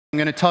I'm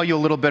going to tell you a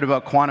little bit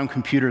about quantum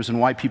computers and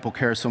why people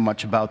care so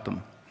much about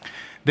them.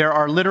 There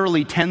are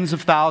literally tens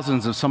of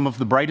thousands of some of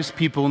the brightest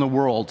people in the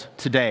world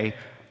today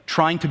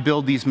trying to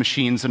build these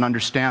machines and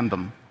understand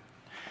them.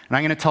 And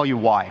I'm going to tell you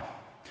why.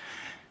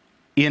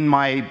 In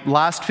my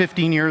last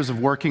 15 years of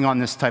working on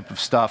this type of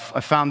stuff, I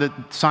found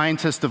that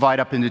scientists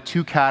divide up into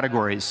two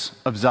categories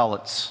of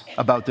zealots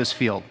about this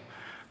field.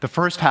 The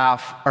first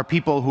half are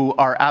people who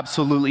are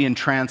absolutely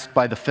entranced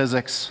by the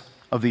physics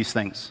of these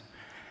things.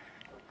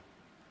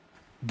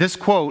 This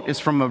quote is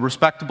from a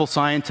respectable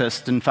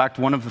scientist, in fact,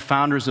 one of the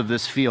founders of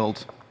this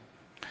field,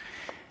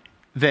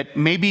 that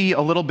may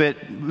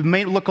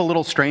look a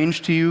little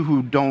strange to you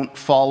who don't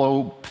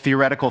follow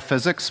theoretical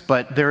physics,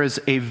 but there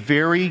is a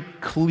very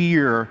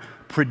clear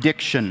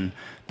prediction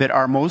that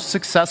our most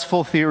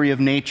successful theory of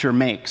nature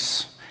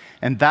makes,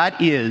 and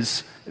that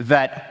is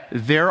that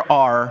there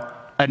are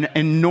an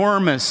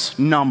enormous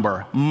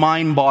number,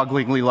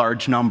 mind-bogglingly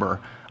large number,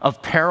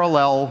 of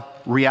parallel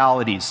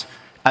realities,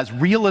 as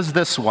real as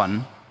this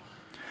one,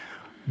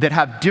 that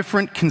have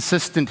different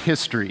consistent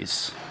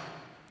histories.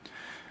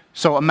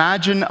 So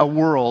imagine a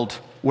world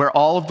where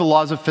all of the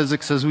laws of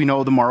physics as we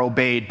know them are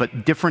obeyed,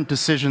 but different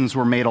decisions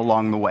were made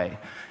along the way.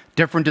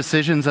 Different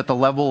decisions at the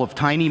level of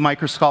tiny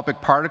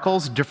microscopic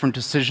particles, different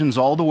decisions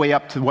all the way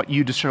up to what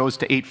you chose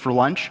to eat for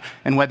lunch,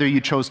 and whether you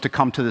chose to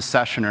come to this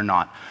session or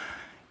not.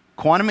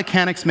 Quantum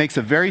mechanics makes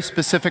a very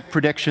specific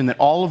prediction that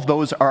all of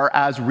those are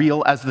as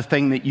real as the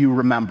thing that you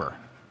remember.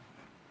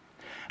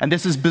 And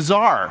this is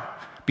bizarre,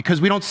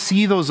 because we don't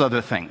see those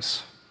other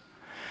things.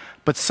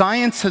 But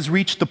science has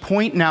reached the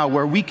point now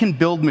where we can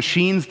build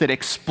machines that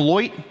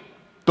exploit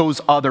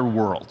those other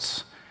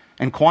worlds.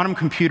 And quantum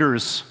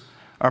computers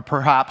are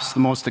perhaps the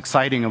most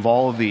exciting of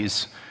all of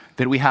these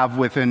that we have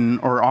within,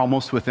 or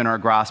almost within our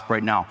grasp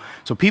right now.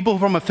 So people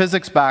from a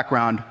physics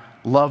background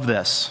love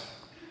this.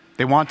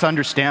 They want to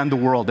understand the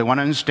world. They want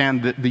to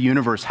understand the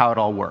universe, how it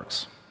all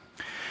works.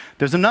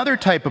 There's another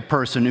type of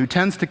person who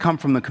tends to come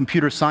from the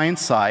computer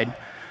science side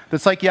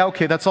that's like, yeah,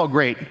 okay, that's all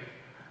great.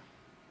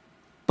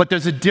 But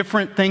there's a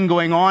different thing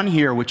going on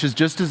here, which is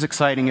just as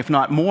exciting, if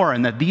not more,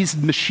 and that these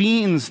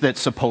machines that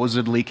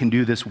supposedly can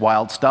do this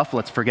wild stuff,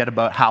 let's forget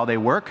about how they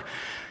work,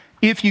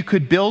 if you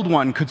could build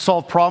one, could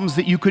solve problems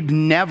that you could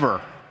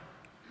never,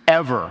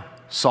 ever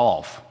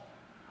solve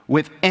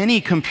with any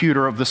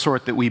computer of the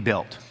sort that we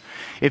built.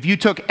 If you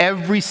took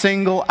every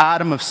single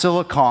atom of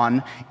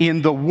silicon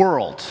in the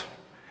world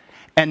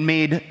and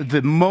made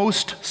the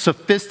most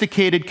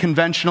sophisticated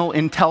conventional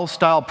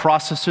Intel-style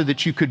processor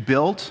that you could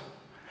build,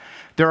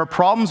 there are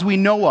problems we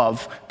know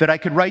of that I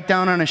could write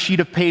down on a sheet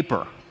of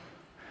paper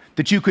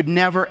that you could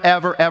never,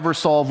 ever, ever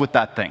solve with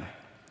that thing,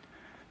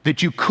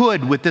 that you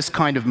could with this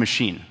kind of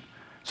machine.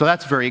 So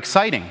that's very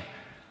exciting.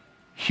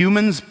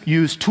 Humans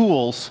use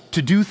tools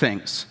to do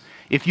things.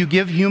 If you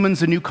give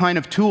humans a new kind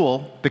of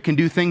tool that can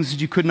do things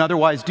that you couldn't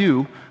otherwise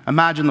do,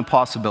 imagine the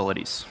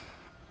possibilities.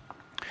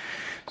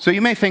 So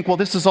you may think, well,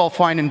 this is all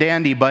fine and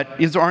dandy, but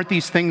aren't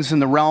these things in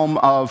the realm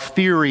of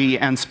theory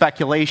and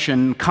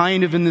speculation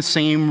kind of in the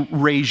same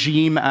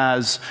regime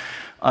as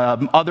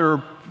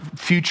other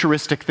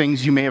futuristic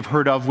things you may have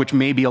heard of which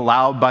may be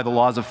allowed by the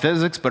laws of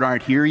physics but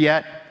aren't here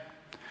yet?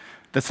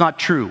 That's not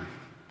true.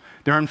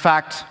 There are, in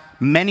fact,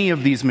 many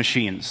of these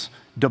machines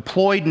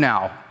deployed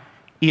now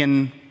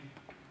in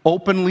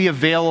openly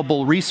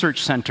available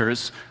research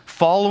centers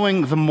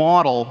following the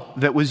model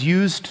that was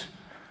used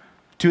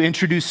to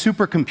introduce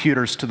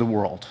supercomputers to the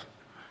world.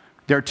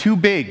 They're too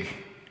big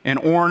and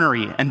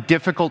ornery and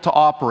difficult to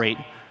operate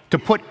to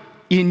put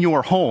in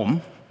your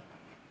home,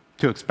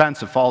 too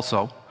expensive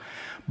also,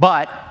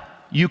 but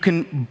you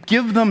can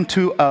give them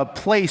to a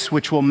place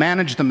which will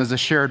manage them as a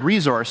shared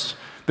resource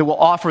that will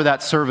offer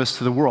that service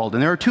to the world.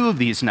 And there are two of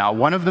these now.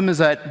 One of them is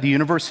at the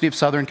University of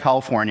Southern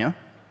California.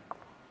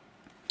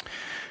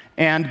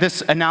 And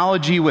this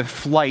analogy with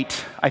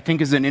flight, I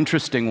think, is an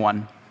interesting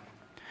one.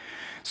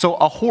 So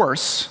a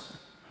horse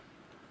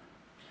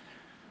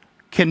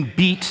can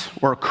beat,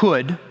 or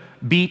could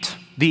beat,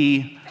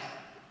 the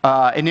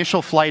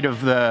initial flight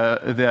of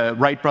the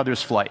Wright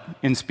brothers' flight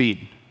in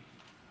speed.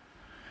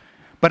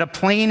 But a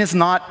plane is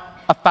not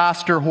a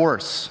faster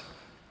horse.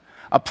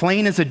 A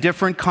plane is a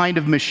different kind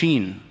of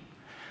machine.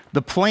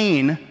 The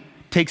plane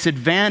takes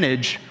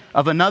advantage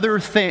of another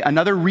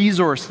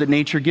resource that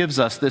nature gives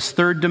us, this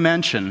third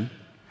dimension,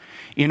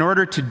 in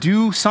order to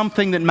do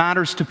something that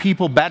matters to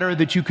people better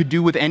than you could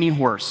do with any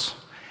horse.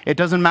 It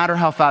doesn't matter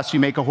how fast you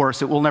make a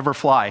horse, it will never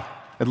fly,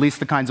 at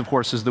least the kinds of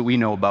horses that we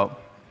know about.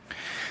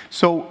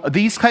 So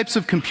these types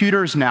of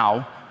computers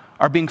now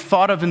are being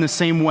thought of in the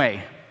same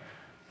way.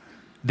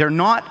 They're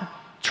not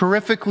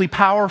terrifically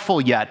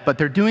powerful yet, but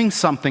they're doing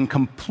something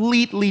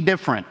completely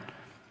different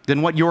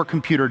than what your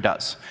computer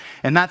does.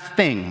 And that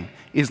thing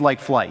is like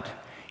flight.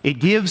 It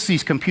gives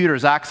these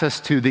computers access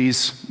to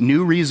these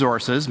new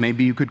resources,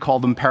 maybe you could call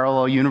them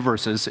parallel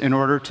universes, in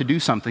order to do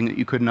something that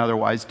you couldn't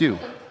otherwise do.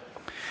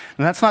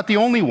 And that's not the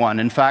only one.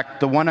 In fact,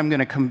 the one I'm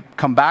going to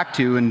come back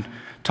to and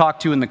talk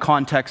to in the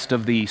context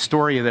of the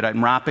story that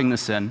I'm wrapping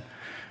this in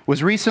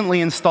was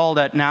recently installed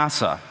at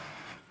NASA.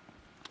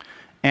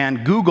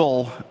 And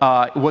Google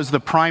was the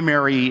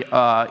primary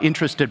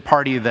interested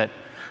party that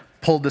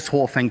pulled this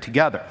whole thing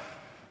together.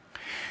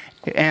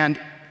 And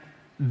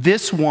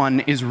this one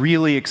is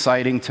really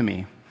exciting to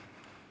me,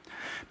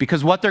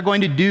 because what they're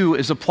going to do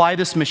is apply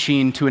this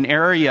machine to an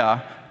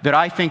area that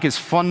I think is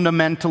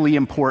fundamentally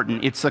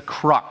important. It's a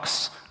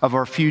crux of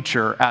our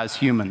future as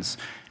humans,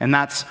 and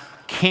that's,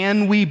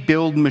 can we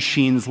build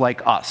machines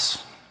like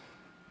us?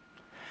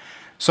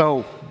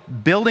 So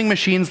building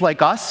machines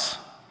like us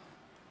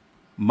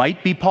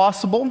might be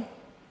possible.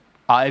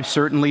 I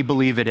certainly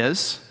believe it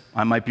is.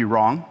 I might be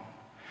wrong.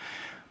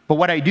 But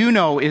what I do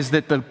know is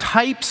that the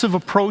types of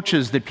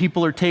approaches that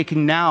people are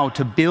taking now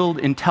to build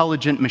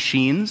intelligent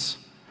machines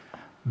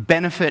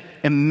benefit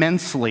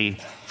immensely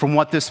from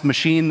what this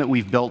machine that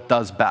we've built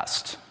does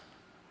best.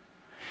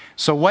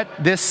 So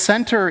what this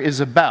center is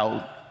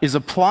about is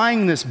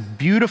applying this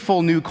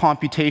beautiful new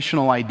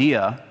computational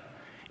idea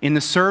in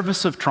the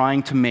service of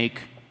trying to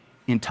make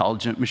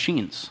intelligent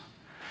machines.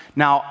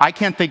 Now, I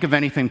can't think of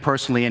anything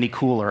personally any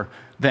cooler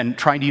than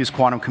trying to use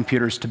quantum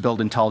computers to build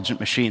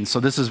intelligent machines, so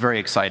this is very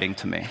exciting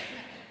to me.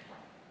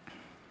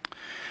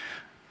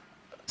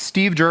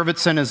 Steve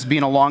Jurvetson has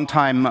been a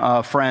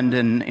longtime friend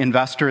and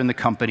investor in the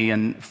company,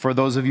 and for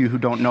those of you who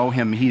don't know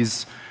him,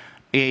 he's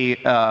a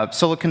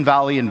Silicon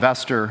Valley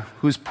investor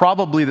who's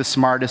probably the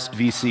smartest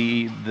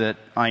VC that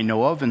I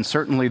know of, and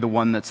certainly the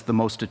one that's the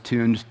most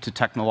attuned to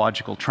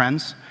technological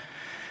trends.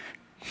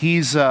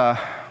 He's on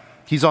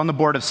the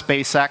board of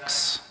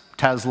SpaceX,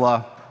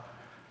 Tesla,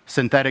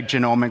 Synthetic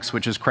Genomics,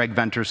 which is Craig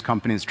Venter's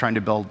company that's trying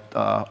to build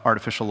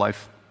artificial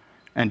life,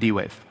 and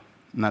DWave,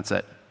 and that's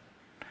it.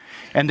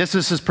 And this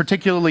is his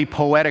particularly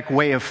poetic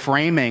way of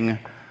framing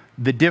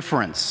the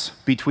difference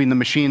between the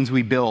machines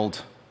we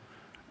build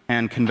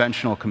and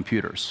conventional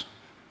computers.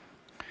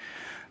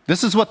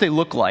 This is what they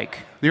look like.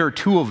 There are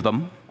two of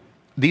them.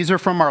 These are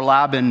from our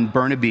lab in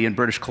Burnaby in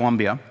British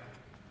Columbia.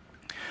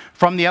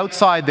 From the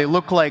outside, they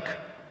look like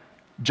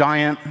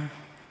giant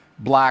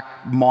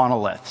black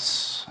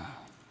monoliths,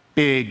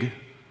 big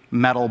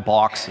metal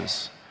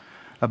boxes,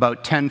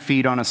 about 10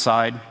 feet on a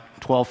side,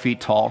 12 feet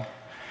tall.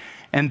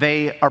 And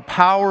they are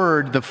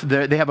powered,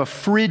 they have a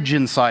fridge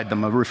inside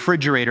them, a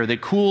refrigerator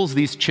that cools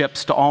these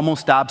chips to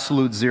almost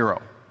absolute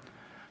zero.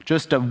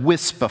 Just a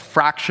wisp, a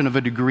fraction of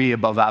a degree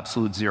above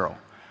absolute zero.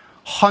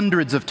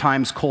 Hundreds of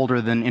times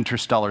colder than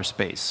interstellar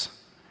space.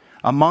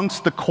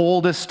 Amongst the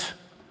coldest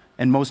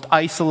and most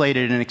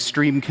isolated and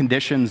extreme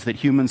conditions that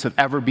humans have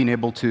ever been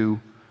able to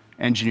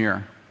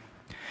engineer.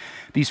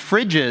 These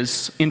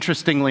fridges,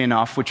 interestingly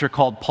enough, which are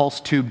called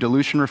pulse tube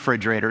dilution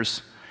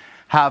refrigerators,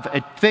 have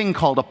a thing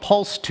called a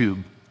pulse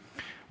tube,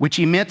 which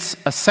emits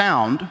a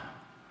sound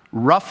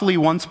roughly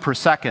once per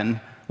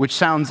second, which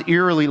sounds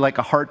eerily like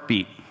a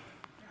heartbeat.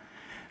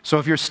 So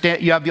if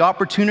you have the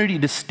opportunity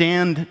to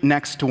stand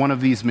next to one of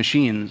these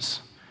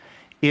machines,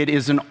 it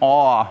is an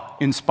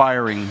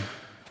awe-inspiring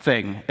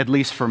thing, at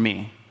least for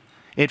me.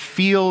 It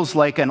feels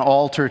like an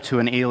altar to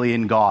an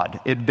alien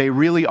god. They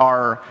really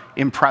are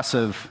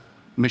impressive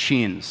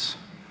machines.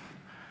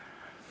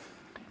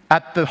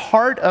 At the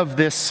heart of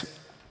this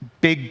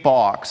big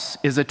box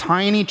is a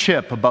tiny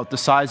chip about the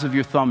size of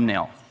your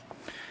thumbnail.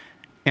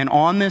 And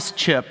on this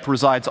chip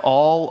resides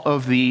all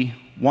of the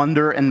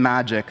wonder and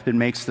magic that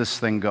makes this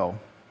thing go.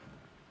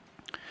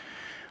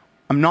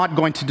 I'm not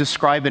going to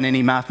describe in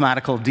any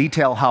mathematical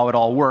detail how it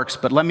all works,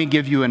 but let me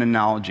give you an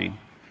analogy.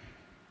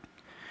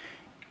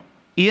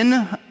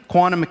 In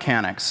quantum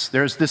mechanics,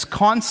 there's this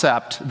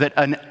concept that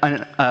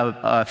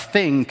a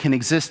thing can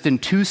exist in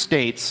two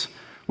states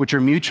which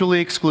are mutually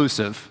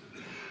exclusive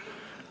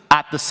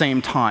at the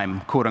same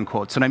time, quote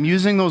unquote. And I'm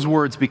using those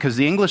words because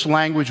the English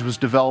language was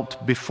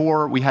developed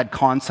before we had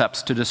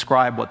concepts to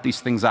describe what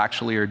these things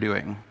actually are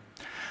doing.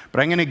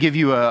 But I'm going to give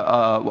you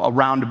a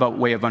roundabout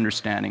way of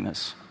understanding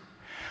this.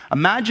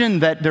 Imagine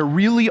that there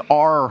really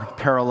are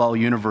parallel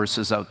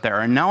universes out there,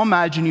 and now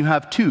imagine you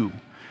have two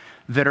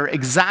that are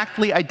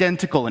exactly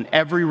identical in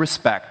every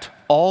respect,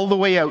 all the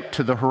way out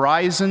to the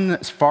horizon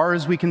as far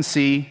as we can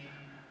see,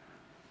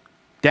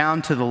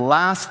 down to the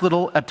last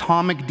little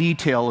atomic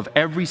detail of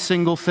every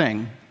single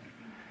thing,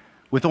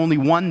 with only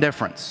one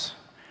difference.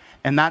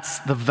 And that's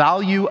the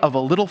value of a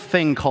little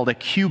thing called a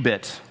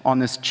qubit on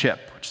this chip,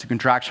 which is a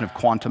contraction of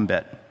quantum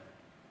bit.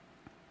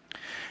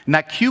 And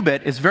that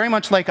qubit is very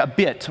much like a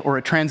bit or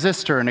a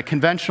transistor in a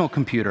conventional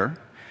computer.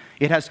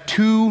 It has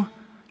two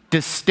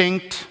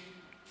distinct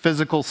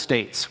physical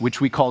states,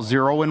 which we call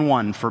 0 and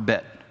 1 for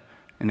bit.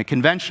 In a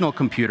conventional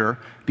computer,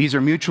 these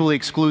are mutually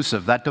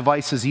exclusive. That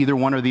device is either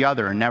one or the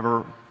other and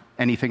never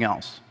anything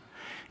else.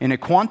 In a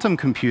quantum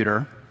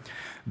computer,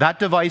 that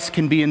device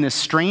can be in this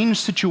strange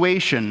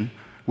situation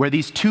where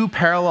these two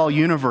parallel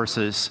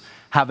universes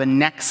have a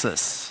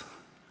nexus,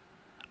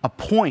 a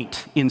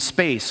point in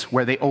space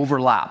where they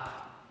overlap.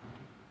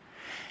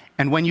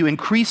 And when you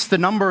increase the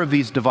number of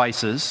these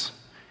devices,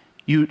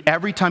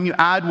 every time you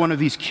add one of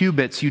these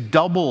qubits, you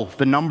double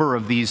the number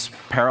of these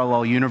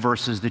parallel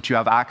universes that you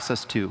have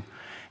access to,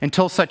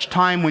 until such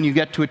time when you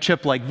get to a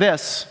chip like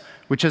this,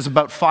 which is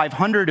about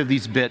 500 of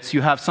these bits,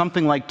 you have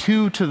something like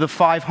 2 to the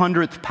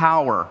 500th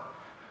power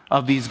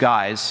of these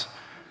guys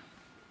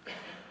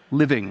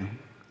living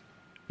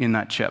in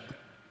that chip.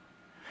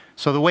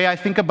 So the way I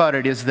think about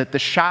it is that the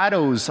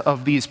shadows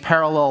of these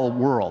parallel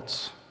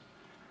worlds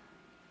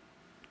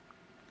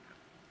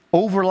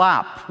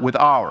overlap with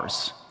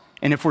ours.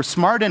 And if we're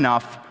smart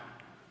enough,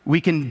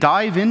 we can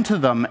dive into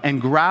them and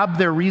grab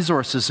their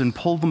resources and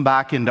pull them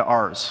back into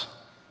ours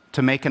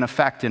to make an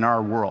effect in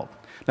our world.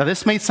 Now,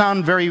 this may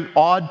sound very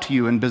odd to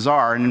you and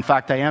bizarre, and in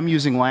fact, I am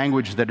using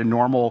language that a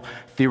normal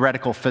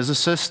theoretical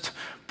physicist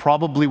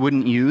probably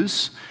wouldn't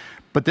use,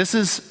 but this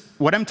is,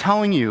 what I'm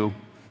telling you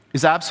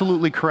is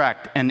absolutely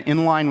correct and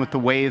in line with the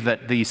way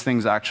that these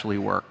things actually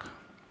work.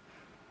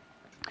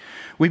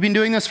 We've been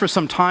doing this for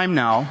some time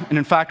now, and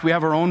in fact, we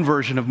have our own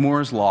version of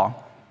Moore's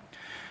Law.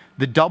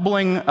 The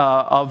doubling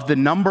of the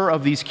number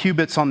of these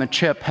qubits on the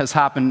chip has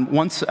happened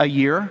once a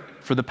year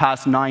for the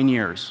past 9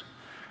 years.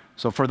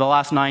 So for the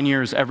last 9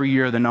 years, every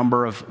year, the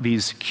number of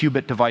these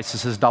qubit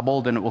devices has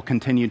doubled, and it will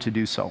continue to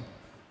do so.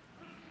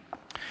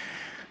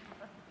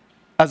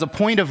 As a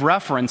point of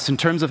reference, in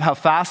terms of how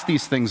fast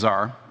these things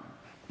are,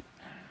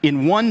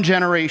 in one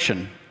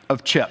generation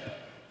of chip,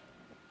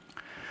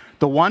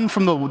 the one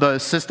from the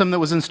system that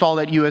was installed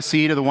at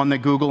USC to the one that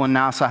Google and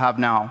NASA have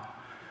now,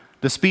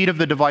 the speed of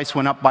the device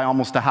went up by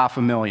almost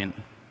 500,000.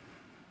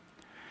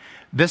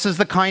 This is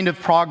the kind of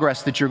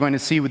progress that you're going to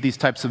see with these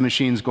types of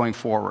machines going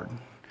forward.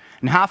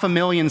 And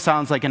 500,000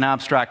 sounds like an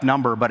abstract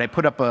number, but I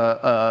put up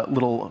a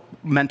little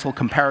mental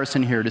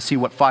comparison here to see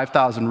what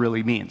 5,000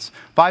 really means.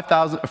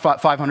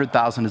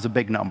 500,000 is a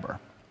big number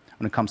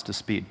when it comes to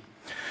speed.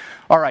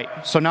 All right,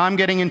 so now I'm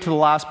getting into the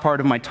last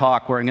part of my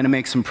talk where I'm going to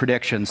make some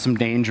predictions, some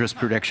dangerous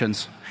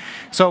predictions.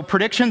 So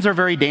predictions are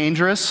very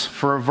dangerous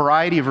for a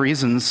variety of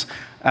reasons.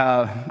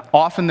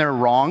 Often they're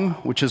wrong,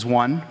 which is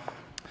one.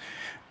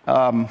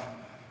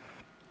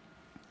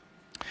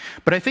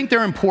 But I think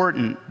they're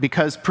important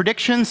because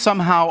predictions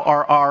somehow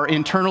are our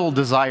internal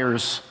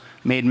desires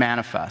made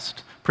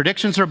manifest.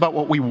 Predictions are about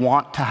what we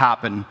want to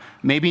happen,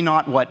 maybe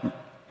not what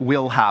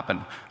will happen.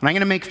 And I'm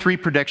going to make 3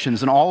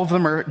 predictions, and all of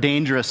them are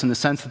dangerous in the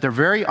sense that they're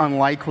very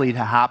unlikely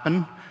to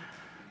happen,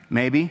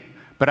 maybe,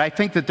 but I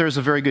think that there's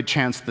a very good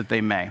chance that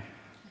they may.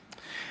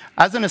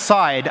 As an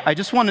aside, I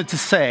just wanted to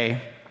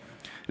say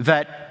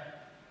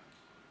that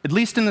at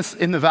least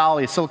in the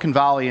Valley, Silicon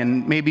Valley,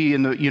 and maybe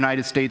in the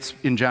United States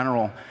in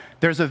general,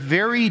 there's a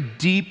very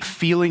deep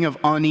feeling of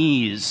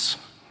unease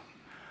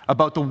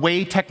about the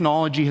way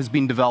technology has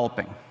been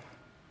developing.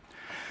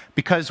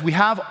 Because we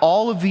have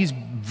all of these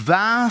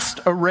vast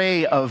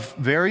array of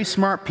very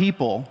smart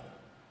people,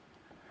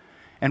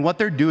 and what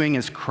they're doing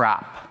is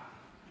crap.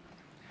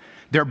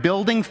 They're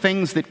building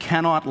things that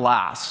cannot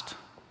last.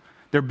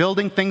 They're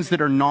building things that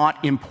are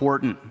not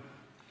important.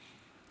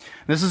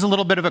 This is a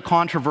little bit of a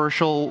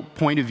controversial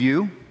point of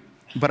view,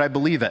 but I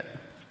believe it.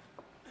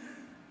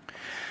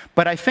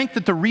 But I think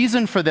that the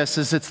reason for this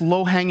is it's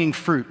low-hanging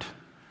fruit.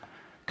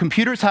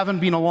 Computers haven't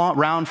been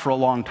around for a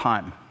long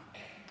time.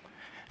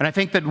 And I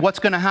think that what's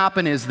going to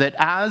happen is that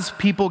as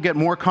people get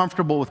more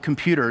comfortable with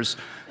computers,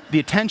 the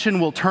attention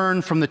will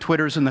turn from the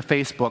Twitters and the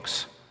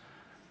Facebooks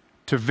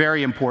to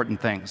very important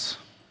things.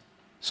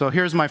 So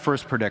here's my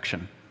first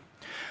prediction.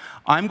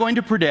 I'm going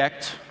to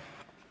predict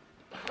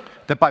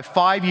that by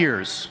 5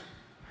 years,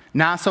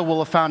 NASA will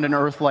have found an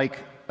Earth-like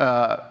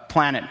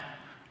planet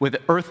with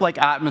Earth-like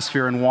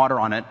atmosphere and water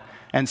on it,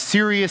 and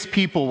serious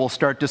people will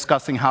start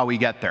discussing how we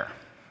get there.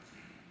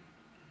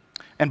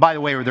 And by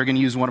the way, they're going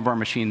to use one of our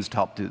machines to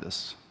help do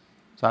this.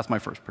 So that's my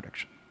first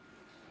prediction.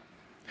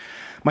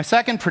 My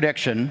second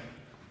prediction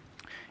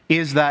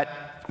is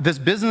that this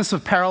business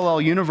of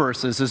parallel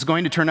universes is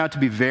going to turn out to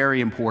be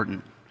very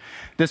important.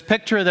 This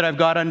picture that I've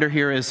got under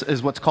here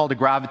is what's called a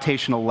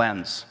gravitational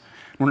lens.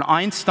 When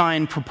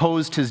Einstein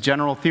proposed his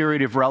general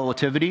theory of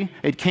relativity,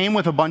 it came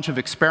with a bunch of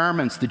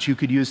experiments that you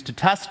could use to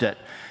test it.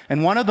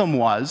 And one of them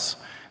was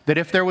that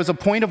if there was a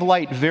point of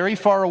light very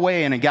far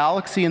away and a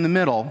galaxy in the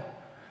middle,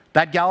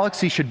 that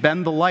galaxy should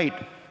bend the light,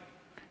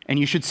 and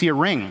you should see a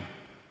ring.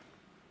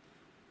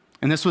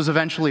 And this was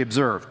eventually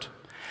observed.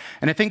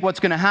 And I think what's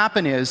going to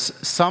happen is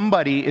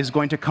somebody is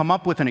going to come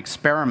up with an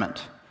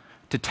experiment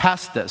to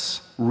test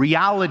this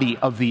reality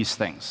of these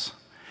things.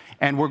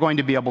 And we're going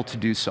to be able to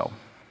do so.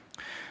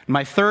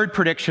 My third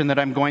prediction that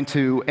I'm going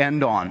to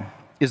end on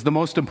is the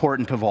most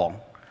important of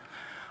all.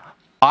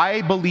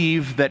 I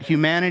believe that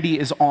humanity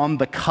is on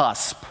the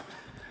cusp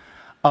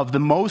of the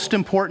most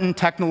important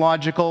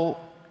technological,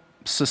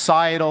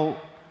 societal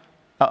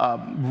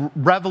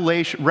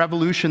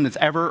revolution that's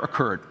ever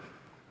occurred.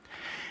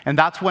 And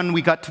that's when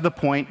we got to the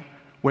point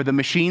where the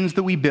machines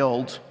that we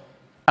build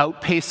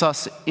outpace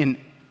us in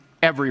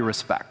every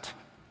respect.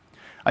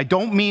 I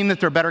don't mean that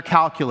they're better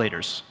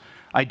calculators.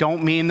 I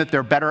don't mean that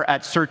they're better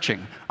at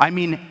searching. I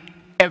mean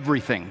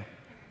everything.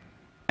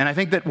 And I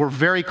think that we're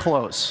very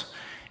close.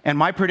 And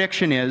my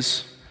prediction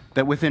is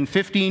that within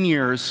 15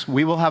 years,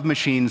 we will have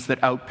machines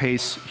that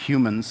outpace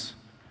humans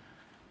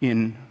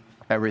in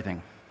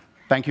everything.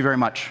 Thank you very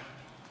much.